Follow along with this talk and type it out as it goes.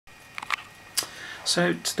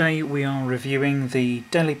So today we are reviewing the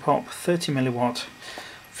Delipop 30mW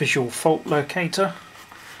visual fault locator.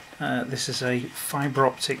 This is a fibre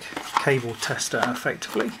optic cable tester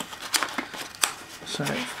effectively. So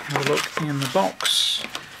have a look in the box.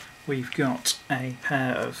 We've got a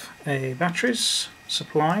pair of AA batteries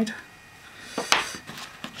supplied.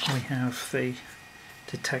 We have the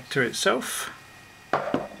detector itself.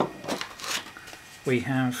 We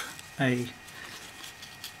have a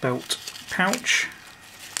belt pouch,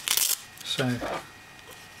 so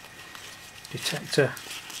detector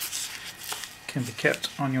can be kept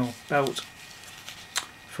on your belt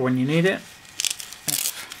for when you need it.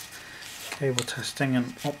 If cable testing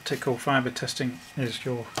and optical fibre testing is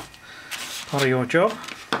your part of your job.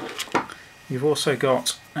 You've also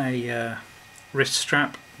got a wrist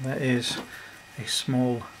strap. There is a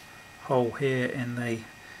small hole here in the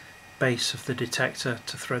base of the detector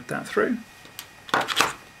to thread that through.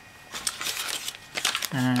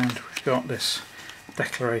 And we've got this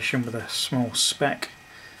declaration with a small spec.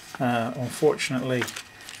 Unfortunately,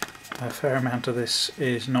 a fair amount of this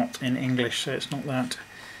is not in English, so it's not that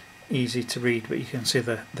easy to read, but you can see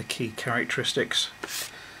the key characteristics.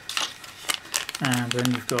 And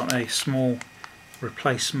then you've got a small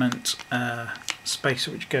replacement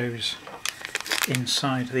spacer which goes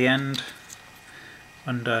inside the end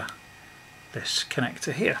under this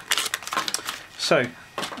connector here. So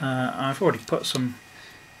I've already put some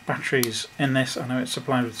batteries in this. I know it's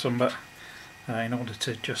supplied with some, but in order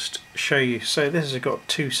to just show you, so this has got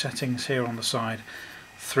two settings here on the side,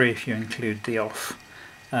 three if you include the off,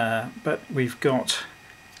 but we've got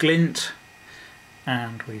glint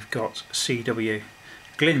and we've got CW.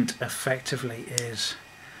 Glint effectively is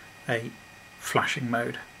a flashing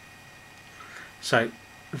mode, so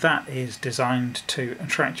that is designed to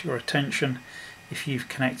attract your attention if you've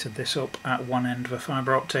connected this up at one end of a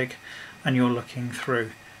fibre optic and you're looking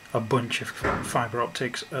through a bunch of fibre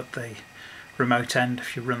optics at the remote end.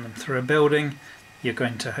 If you run them through a building, you're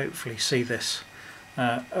going to hopefully see this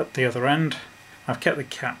at the other end. I've kept the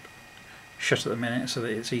cap shut at the minute so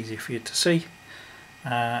that it's easy for you to see,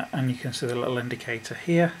 and you can see the little indicator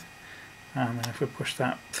here, and then if we push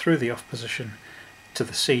that through the off position to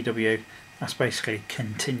the CW, that's basically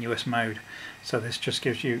continuous mode. So this just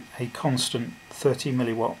gives you a constant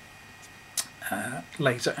 30mW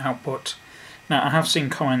laser output. Now, I have seen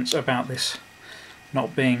comments about this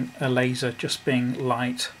not being a laser, just being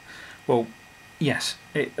light. Well, yes,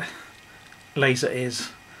 laser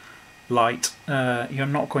is light. You're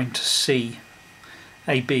not going to see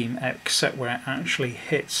a beam except where it actually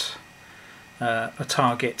hits a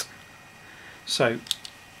target. So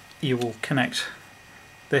you will connect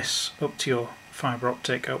this up to your fibre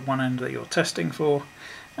optic at one end that you're testing for,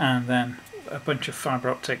 and then a bunch of fibre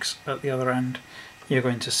optics at the other end. You're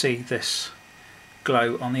going to see this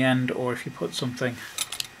glow on the end, or if you put something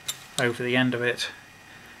over the end of it,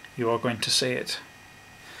 you are going to see it.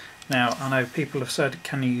 Now, I know people have said,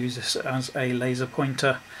 can you use this as a laser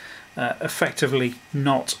pointer? Effectively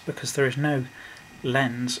not, because there is no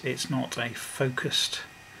lens. It's not a focused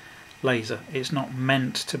laser. It's not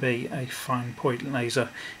meant to be a fine point laser.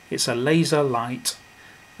 It's a laser light.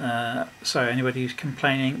 So anybody who's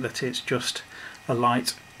complaining that it's just a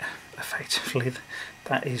light, effectively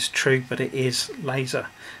that is true, but it is laser.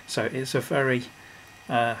 So it's a very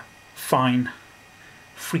fine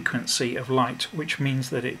frequency of light, which means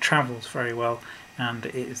that it travels very well and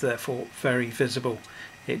it is therefore very visible.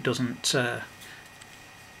 It doesn't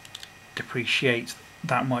depreciate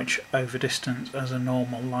that much over distance as a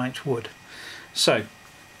normal light would. So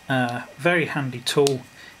very handy tool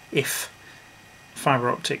if fibre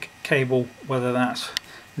optic cable, whether that's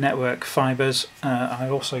network fibres. I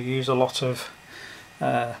also use a lot of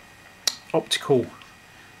optical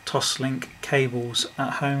Toslink cables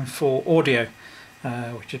at home for audio,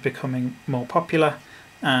 which is becoming more popular,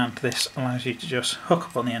 and this allows you to just hook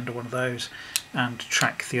up on the end of one of those and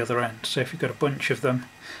track the other end. So if you've got a bunch of them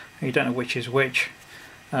and you don't know which is which,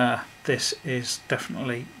 this is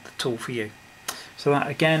definitely the tool for you. So that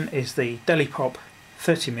again is the Delipop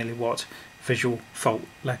 30mW visual fault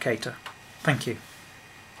locator. Thank you.